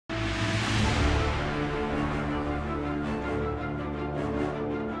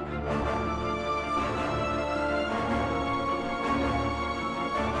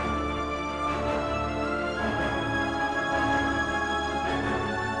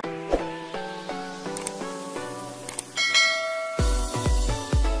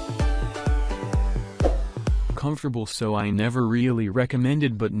uncomfortable, so I never really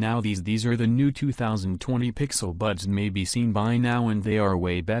recommended. But now these are the new 2020 Pixel Buds, may be seen by now, and they are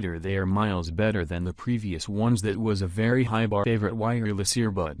way better. They are miles better than the previous ones. That was a very high bar. Favorite wireless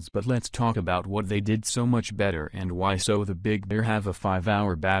earbuds, but let's talk about what they did so much better and why. So the Big Bear have a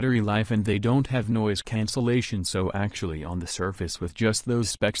 5-hour battery life and they don't have noise cancellation, so actually on the surface with just those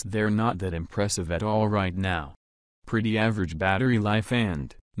specs they're not that impressive at all right now. Pretty average battery life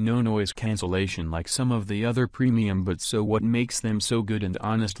and no noise cancellation like some of the other premium, but so what makes them so good? And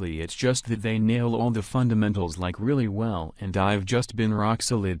honestly it's just that they nail all the fundamentals like really well, and I've just been rock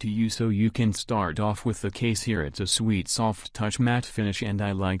solid to you. So you can start off with the case here. It's a sweet soft touch matte finish and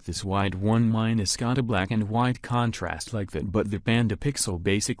I like this white one. Mine is got a black and white contrast like that, but the Panda Pixel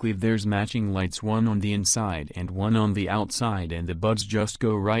basically there's matching lights, one on the inside and one on the outside, and the buds just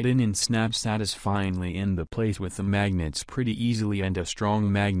go right in and snap satisfyingly in the place with the magnets pretty easily, and a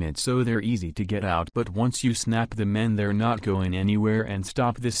strong magnet so they're easy to get out, but once you snap them in they're not going anywhere. And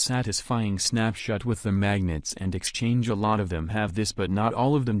stop this satisfying snap shut with the magnets and exchange. A lot of them have this but not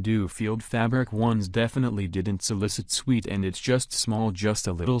all of them do. Field fabric ones definitely didn't. Solicit sweet, and it's just small, just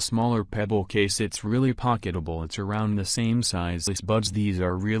a little smaller pebble case. It's really pocketable. It's around the same size as buds. These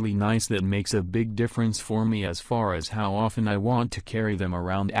are really nice. That makes a big difference for me as far as how often I want to carry them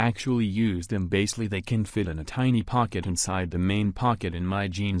around, actually use them. Basically they can fit in a tiny pocket inside the main pocket in my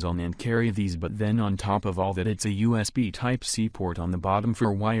jeans on and carry these. But then on top of all that, it's a USB Type-C port on the bottom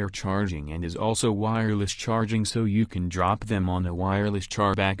for wire charging and is also wireless charging, so you can drop them on a wireless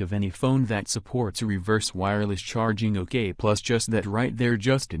charge back of any phone that supports reverse wireless charging. Okay, plus just that right there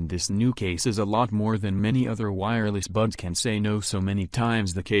just in this new case is a lot more than many other wireless buds can say no so many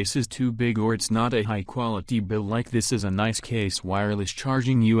times. The case is too big or it's not a high quality build. Like this is a nice case, wireless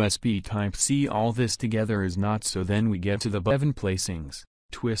charging, USB Type-C, all this together is not. So then we get to the button placings.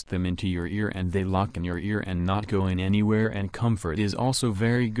 Twist them into your ear and they lock in your ear and not going anywhere, and comfort is also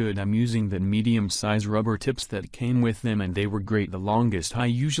very good. I'm using the medium size rubber tips that came with them and they were great the longest. I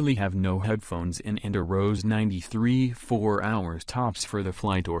usually have no headphones in and a Rose 93 4 hours tops for the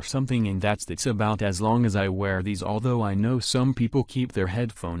flight or something, and that's about as long as I wear these. Although I know some people keep their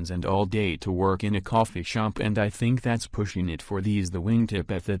headphones and all day to work in a coffee shop, and I think that's pushing it for these. The wingtip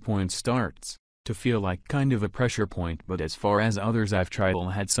at that point starts to feel like kind of a pressure point, but as far as others I've tried,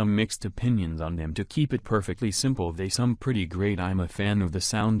 I had some mixed opinions on them. To keep it perfectly simple, they sound pretty great. I'm a fan of the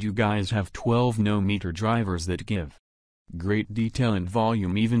sound. You guys have 12nm drivers that give great detail and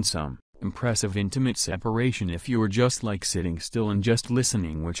volume, even some impressive intimate separation if you're just like sitting still and just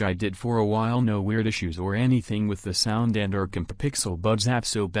listening, which I did for a while. No weird issues or anything with the sound and our Pixel Buds app,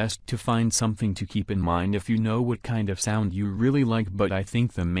 so best to find something to keep in mind if you know what kind of sound you really like. But I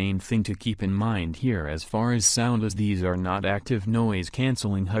think the main thing to keep in mind here as far as sound is these are not active noise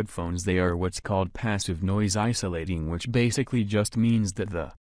cancelling headphones. They are what's called passive noise isolating, which basically just means that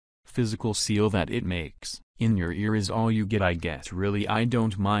the physical seal that it makes in your ear is all you get. I guess really I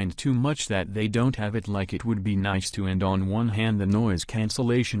don't mind too much that they don't have it, like it would be nice to. And on one hand, the noise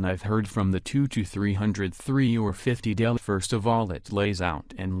cancellation I've heard from the 2 to 303 or 50 del. First of all, it lays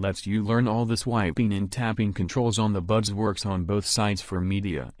out and lets you learn all the swiping and tapping controls on the buds. Works on both sides for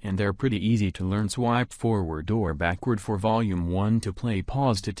media and they're pretty easy to learn. Swipe forward or backward for volume 1 to play,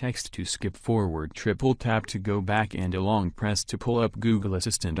 pause to text to skip forward, triple tap to go back, and a long press to pull up. Google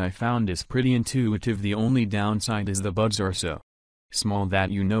Assistant I found is pretty intuitive. The only downside is the buds are so small that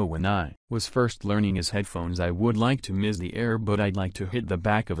when I was first learning his headphones I would like to miss the air, but I'd like to hit the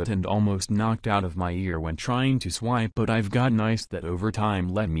back of it and almost knocked out of my ear when trying to swipe. But I've got nice that over time,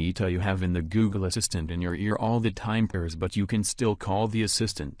 let me tell you, having the Google Assistant in your ear all the time pairs, but you can still call the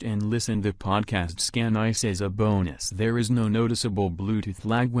assistant and listen to podcast. Scan Ice as a bonus. There is no noticeable Bluetooth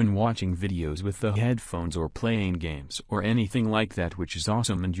lag when watching videos with the headphones or playing games or anything like that, which is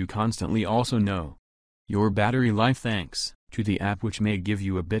awesome. And you constantly also know your battery life thanks to the app, which may give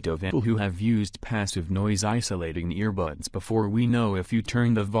you a bit of people who have used passive noise isolating earbuds before. We know if you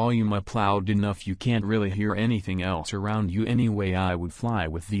turn the volume up loud enough you can't really hear anything else around you. Anyway, I would fly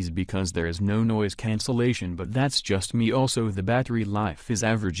with these because there is no noise cancellation, but that's just me. Also, the battery life is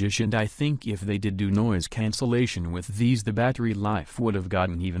average-ish, and I think if they did do noise cancellation with these the battery life would have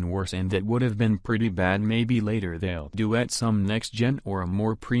gotten even worse, and that would have been pretty bad. Maybe later they'll do at some next gen or a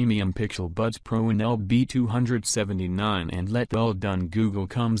more premium Pixel Buds Pro in LB279 and let well done Google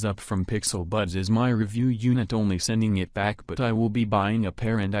comes up from Pixel Buds is my review unit, only sending it back, but I will be buying a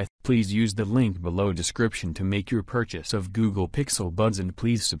pair, and please use the link below description to make your purchase of Google Pixel Buds, and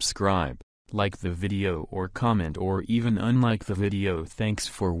please subscribe, like the video or comment or even unlike the video. Thanks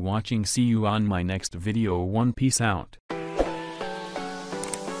for watching. See you on my next video. One, peace out.